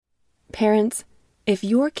Parents, if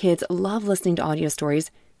your kids love listening to audio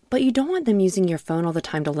stories, but you don't want them using your phone all the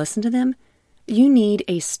time to listen to them, you need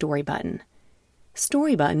a Story Button.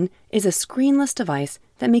 Story Button is a screenless device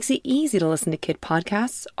that makes it easy to listen to kid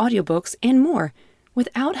podcasts, audiobooks, and more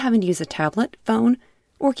without having to use a tablet, phone,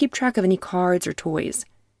 or keep track of any cards or toys.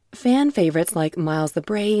 Fan favorites like Miles the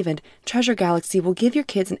Brave and Treasure Galaxy will give your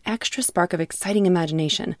kids an extra spark of exciting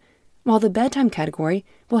imagination, while the bedtime category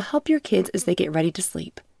will help your kids as they get ready to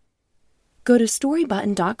sleep. Go to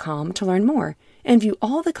storybutton.com to learn more and view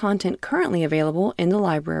all the content currently available in the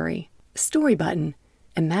library. Story Button.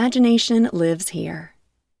 Imagination lives here.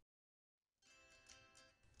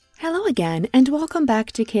 Hello again, and welcome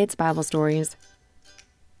back to Kids Bible Stories.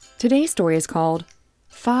 Today's story is called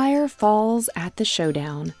Fire Falls at the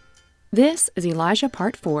Showdown. This is Elijah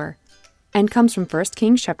Part 4, and comes from 1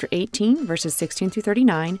 Kings chapter 18, verses 16 through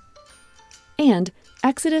 39, and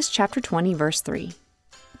Exodus chapter 20, verse 3.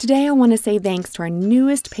 Today I want to say thanks to our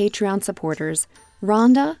newest Patreon supporters,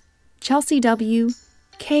 Rhonda, Chelsea W.,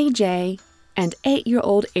 KJ, and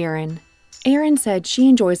 8-year-old Erin. Erin said she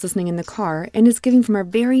enjoys listening in the car and is giving from her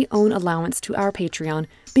very own allowance to our Patreon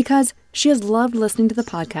because she has loved listening to the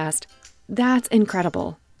podcast. That's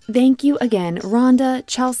incredible. Thank you again, Rhonda,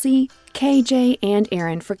 Chelsea, KJ, and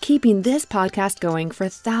Erin, for keeping this podcast going for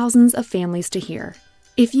thousands of families to hear.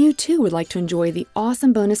 If you too would like to enjoy the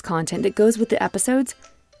awesome bonus content that goes with the episodes,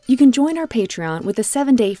 you can join our Patreon with a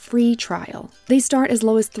 7-day free trial. They start as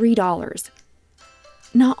low as $3.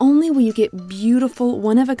 Not only will you get beautiful,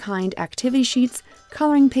 one-of-a-kind activity sheets,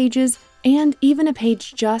 coloring pages, and even a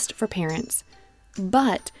page just for parents,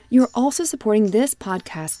 but you're also supporting this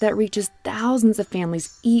podcast that reaches thousands of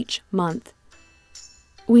families each month.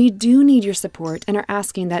 We do need your support and are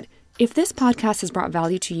asking that if this podcast has brought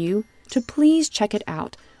value to you, to please check it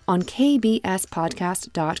out on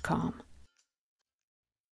kbspodcast.com.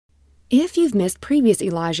 If you've missed previous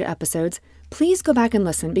Elijah episodes, please go back and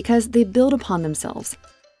listen because they build upon themselves.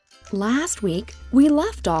 Last week, we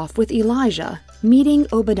left off with Elijah meeting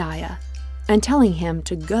Obadiah and telling him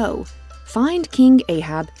to go find King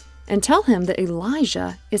Ahab and tell him that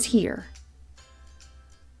Elijah is here.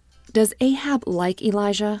 Does Ahab like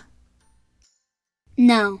Elijah?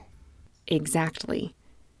 No. Exactly.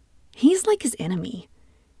 He's like his enemy.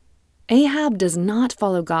 Ahab does not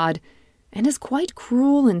follow God and is quite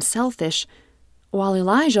cruel and selfish, while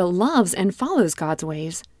Elijah loves and follows God's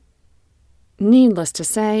ways. Needless to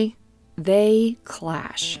say, they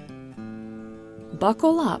clash.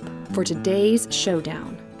 Buckle up for today's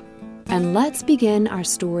showdown, and let's begin our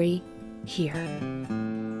story here.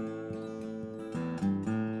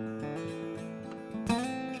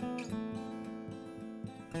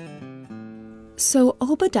 So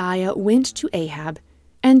Obadiah went to Ahab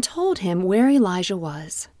and told him where Elijah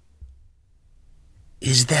was.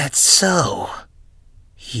 Is that so?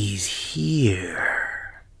 He's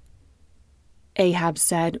here, Ahab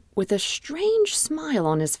said with a strange smile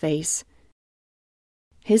on his face.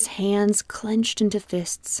 His hands clenched into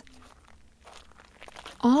fists.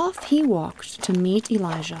 Off he walked to meet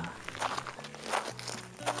Elijah.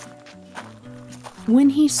 When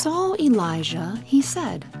he saw Elijah, he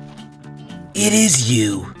said, "It is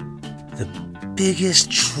you, the biggest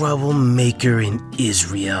troublemaker in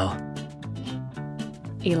Israel."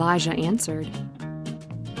 Elijah answered,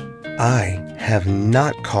 "I have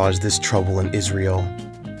not caused this trouble in Israel.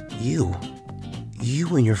 You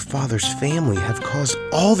and your father's family have caused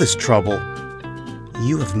all this trouble.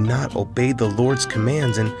 You have not obeyed the Lord's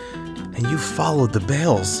commands and you followed the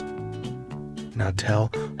Baals. Now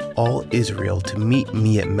tell all Israel to meet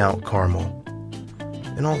me at Mount Carmel.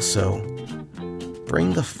 And also,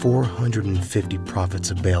 bring the 450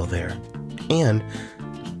 prophets of Baal there. And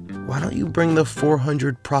why don't you bring the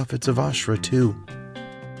 400 prophets of Asherah too?"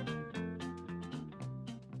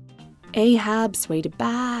 Ahab swayed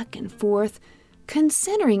back and forth,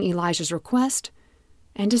 considering Elijah's request,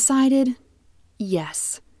 and decided,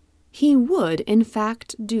 yes, he would in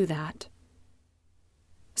fact do that.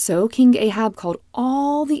 So King Ahab called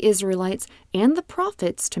all the Israelites and the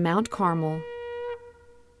prophets to Mount Carmel.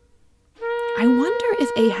 I wonder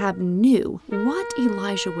if Ahab knew what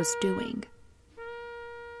Elijah was doing.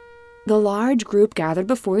 The large group gathered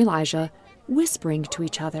before Elijah, whispering to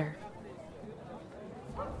each other.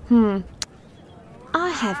 I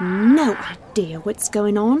have no idea what's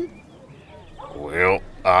going on. Well,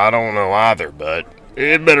 I don't know either, but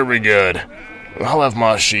it better be good. I'll have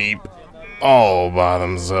my sheep all by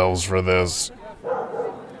themselves for this.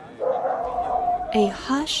 A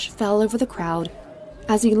hush fell over the crowd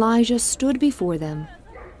as Elijah stood before them.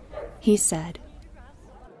 He said,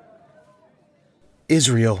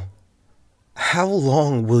 "Israel, How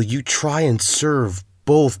long will you try and serve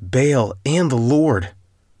both Baal and the Lord?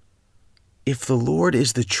 If the Lord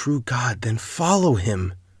is the true God, then follow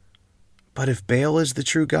him. But if Baal is the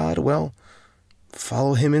true God, well,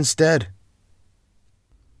 follow him instead."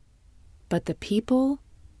 But the people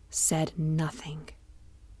said nothing.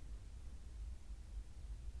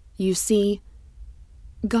 You see,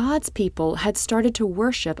 God's people had started to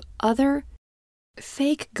worship other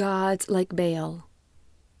fake gods like Baal.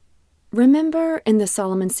 Remember in the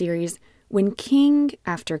Solomon series when king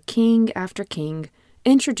after king after king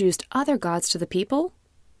introduced other gods to the people?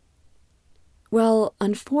 Well,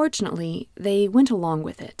 unfortunately, they went along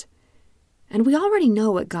with it. And we already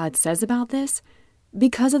know what God says about this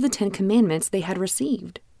because of the 10 Commandments they had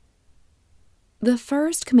received. The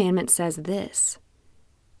first commandment says this.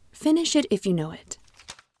 Finish it if you know it.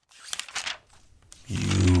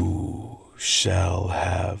 "You shall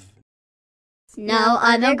have No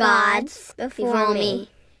other gods before me.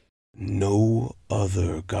 no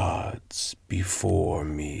other gods before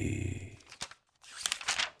me."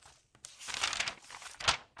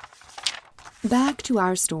 Back to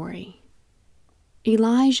our story.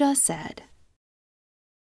 Elijah said,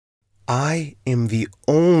 "I am the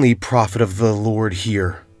only prophet of the Lord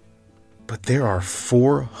here, but there are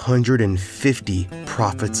 450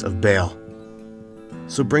 prophets of Baal.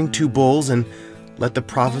 So bring 2 bulls and let the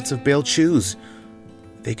prophets of Baal choose.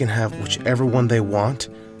 They can have whichever one they want.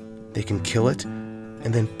 They can kill it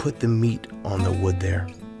and then put the meat on the wood there.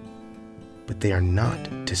 But they are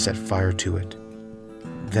not to set fire to it.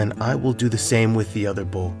 Then I will do the same with the other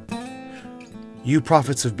bull. You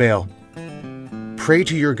prophets of Baal, pray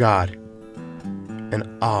to your God, and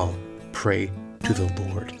I'll pray to the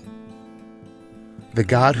Lord. The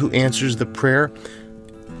God who answers the prayer,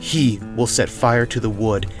 he will set fire to the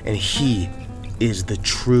wood, and he is the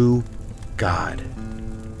true God."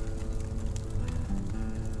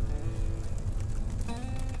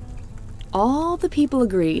 All the people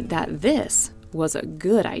agreed that this was a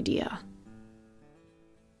good idea.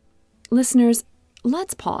 Listeners,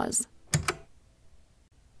 let's pause.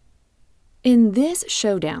 In this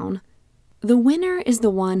showdown, the winner is the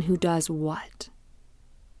one who does what?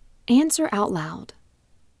 Answer out loud.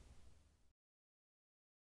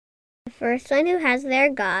 The first one who has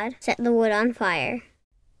their God set the wood on fire.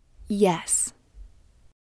 Yes.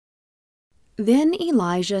 Then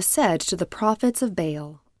Elijah said to the prophets of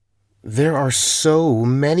Baal, "There are so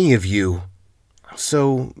many of you,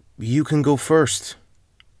 so you can go first.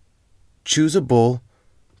 Choose a bull,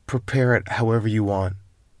 prepare it however you want.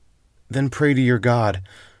 Then pray to your God,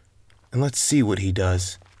 and let's see what he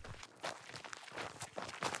does."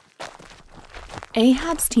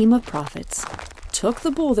 Ahab's team of prophets took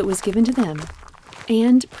the bull that was given to them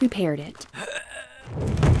and prepared it.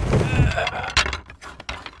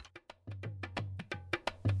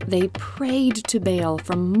 They prayed to Baal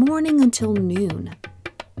from morning until noon.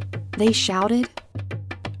 They shouted,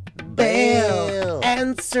 Baal,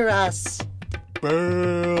 answer us!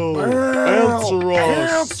 Baal, Baal,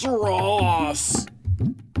 answer us!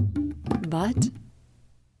 but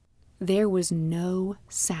there was no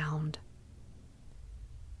sound.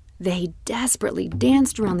 They desperately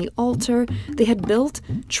danced around the altar they had built,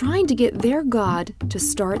 trying to get their God to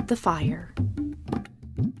start the fire.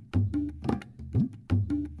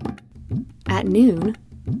 At noon,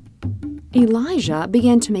 Elijah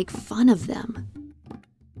began to make fun of them.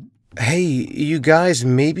 "Hey, you guys,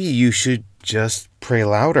 maybe you should just pray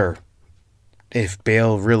louder. If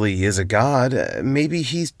Baal really is a god, maybe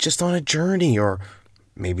he's just on a journey, or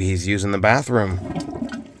maybe he's using the bathroom."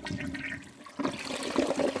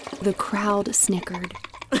 The crowd snickered.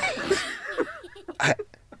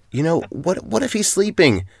 What if he's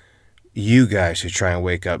sleeping? You guys should try and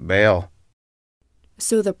wake up Baal.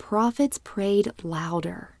 So the prophets prayed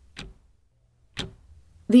louder.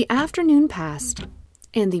 The afternoon passed,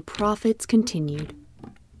 and the prophets continued,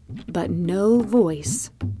 but no voice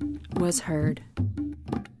was heard.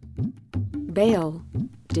 Baal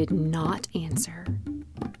did not answer.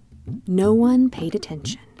 No one paid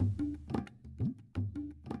attention.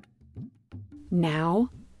 Now,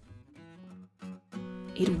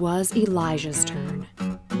 it was Elijah's turn.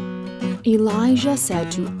 Elijah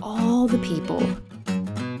said to all the people,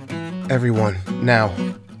 "Everyone, now,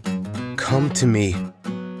 come to me."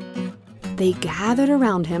 They gathered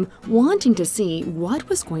around him, wanting to see what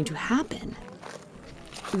was going to happen.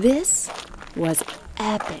 This was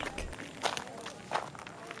epic.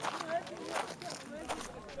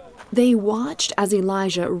 They watched as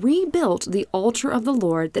Elijah rebuilt the altar of the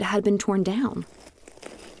Lord that had been torn down.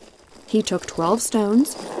 He took 12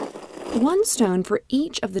 stones, one stone for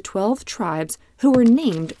each of the 12 tribes who were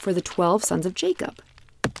named for the 12 sons of Jacob.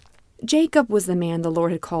 Jacob was the man the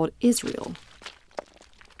Lord had called Israel.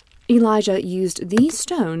 Elijah used these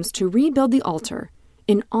stones to rebuild the altar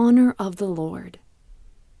in honor of the Lord.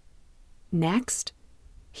 Next,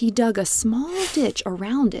 he dug a small ditch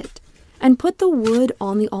around it and put the wood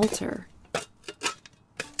on the altar.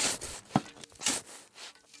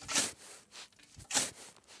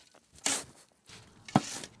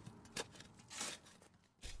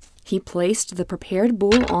 He placed the prepared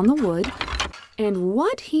bull on the wood, and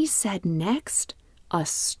what he said next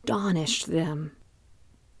astonished them.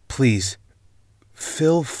 Please,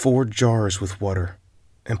 fill 4 jars with water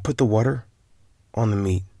and put the water on the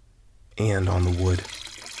meat and on the wood.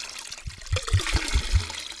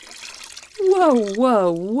 Whoa,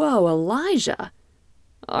 whoa, whoa, Elijah!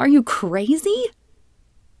 Are you crazy?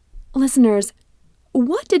 Listeners,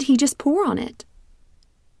 what did he just pour on it?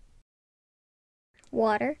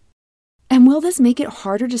 Water. And will this make it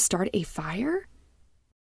harder to start a fire?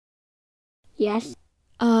 Yes.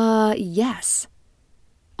 Yes.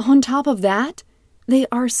 On top of that, they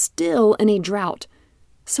are still in a drought,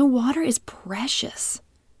 so water is precious.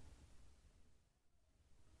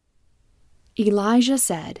 Elijah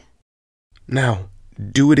said, Now,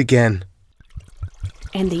 do it again.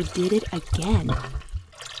 and they did it again.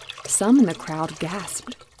 Some in the crowd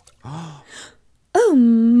gasped. Oh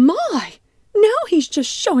my! Now he's just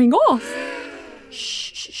showing off.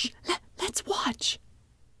 Shh, let's watch.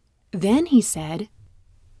 Then he said,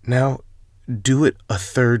 Now, do it a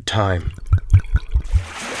 3rd time.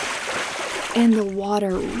 and the water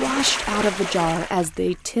rushed out of the jar as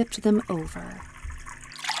they tipped them over.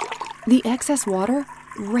 The excess water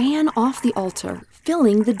ran off the altar,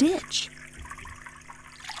 filling the ditch.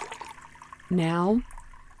 Now,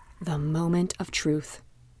 the moment of truth.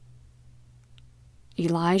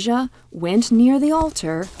 Elijah went near the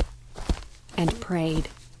altar and prayed.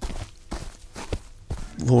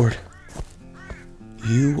 Lord,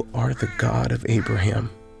 you are the God of Abraham.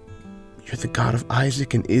 You're the God of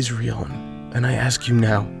Isaac and Israel, and I ask you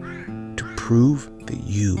now to prove that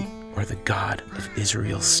you are the God of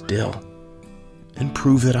Israel still, and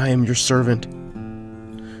prove that I am your servant.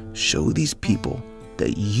 Show these people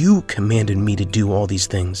that you commanded me to do all these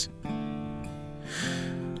things.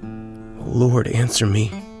 Lord, answer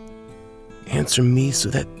me. Answer me so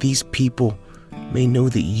that these people may know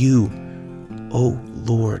that you, O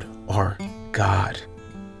Lord, are God,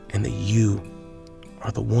 and that you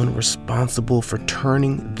are the one responsible for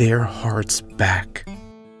turning their hearts back.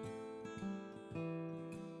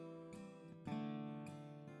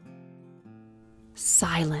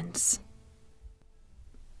 Silence.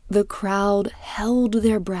 The crowd held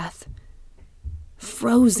their breath,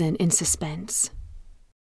 frozen in suspense.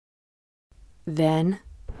 Then,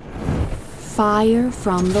 fire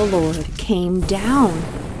from the Lord came down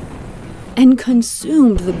and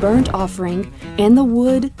consumed the burnt offering and the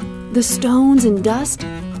wood, the stones and dust.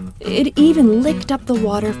 It even licked up the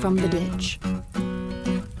water from the ditch.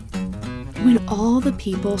 When all the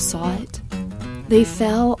people saw it, they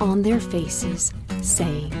fell on their faces,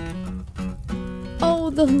 saying,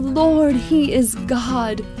 "Oh, the Lord, He is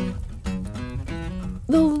God!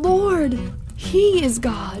 The Lord, He is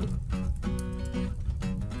God!"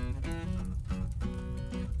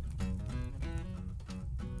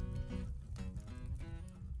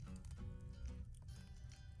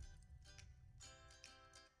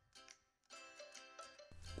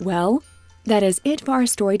 Well, that is it for our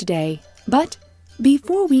story today. But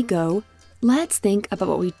before we go, let's think about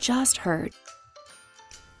what we just heard.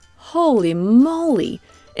 Holy moly!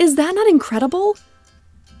 Is that not incredible?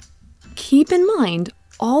 Keep in mind,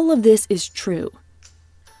 all of this is true.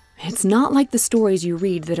 It's not like the stories you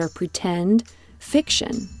read that are pretend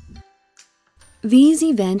fiction. These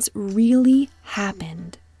events really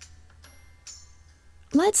happened.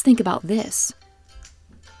 Let's think about this.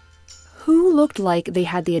 Who looked like they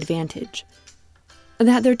had the advantage?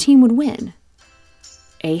 That their team would win?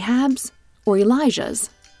 Ahab's or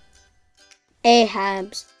Elijah's?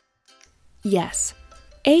 Ahab's. Yes,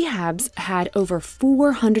 Ahab's had over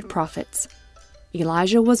 400 prophets.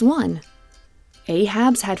 Elijah was one.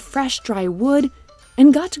 Ahab's had fresh dry wood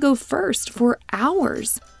and got to go first for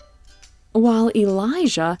hours, while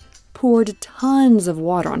Elijah poured tons of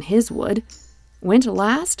water on his wood, went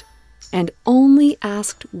last, and only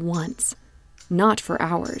asked once, not for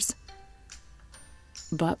hours.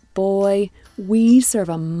 But boy, we serve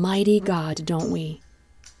a mighty God, don't we?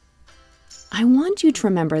 I want you to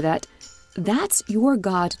remember that that's your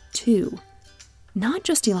God too, not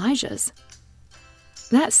just Elijah's.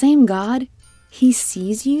 That same God, He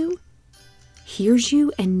sees you, hears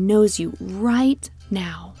you and knows you right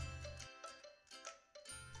now.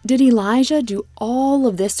 Did Elijah do all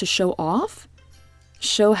of this to show off?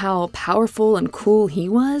 Show how powerful and cool he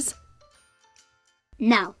was?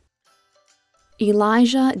 No.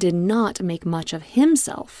 Elijah did not make much of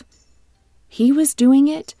himself. He was doing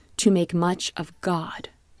it to make much of God.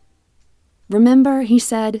 Remember, he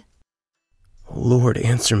said, Lord,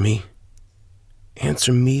 answer me.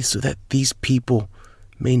 Answer me so that these people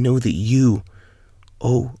may know that you,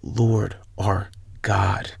 O Lord, are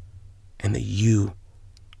God, and that you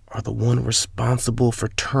are the one responsible for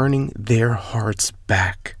turning their hearts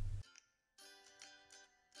back.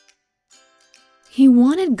 He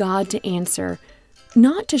wanted God to answer,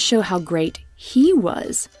 not to show how great he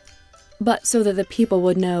was, but so that the people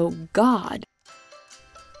would know God,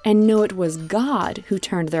 and know it was God who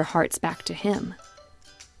turned their hearts back to him.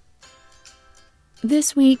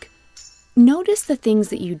 This week, notice the things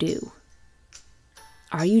that you do.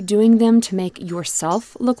 Are you doing them to make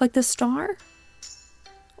yourself look like the star?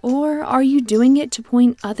 Or are you doing it to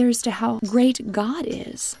point others to how great God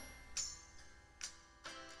is?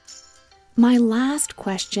 My last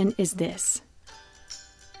question is this.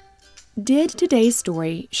 Did today's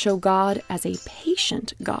story show God as a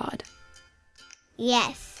patient God?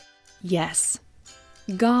 Yes. Yes.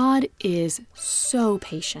 God is so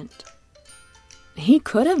patient. He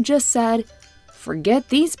could have just said, "Forget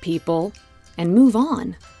these people," and move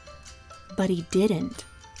on. But he didn't.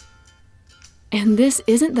 And this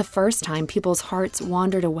isn't the first time people's hearts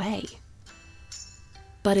wandered away.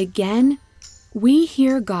 But again, we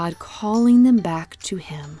hear God calling them back to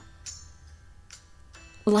him.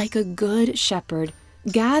 Like a good shepherd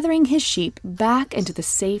gathering his sheep back into the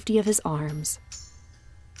safety of his arms.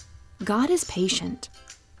 God is patient.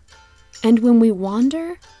 And when we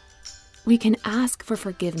wander, we can ask for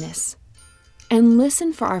forgiveness and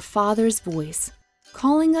listen for our Father's voice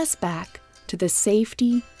calling us back to the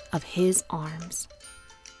safety of his arms.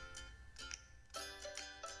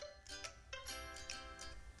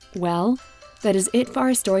 Well, that is it for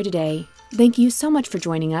our story today. Thank you so much for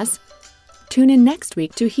joining us. Tune in next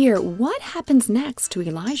week to hear what happens next to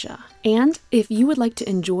Elijah. And if you would like to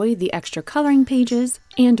enjoy the extra coloring pages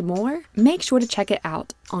and more, make sure to check it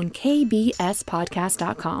out on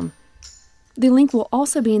kbspodcast.com. The link will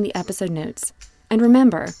also be in the episode notes. And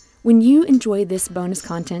remember, when you enjoy this bonus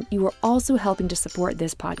content, you are also helping to support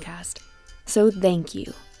this podcast. So thank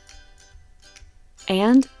you.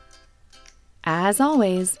 And, as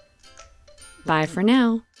always, bye for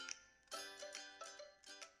now.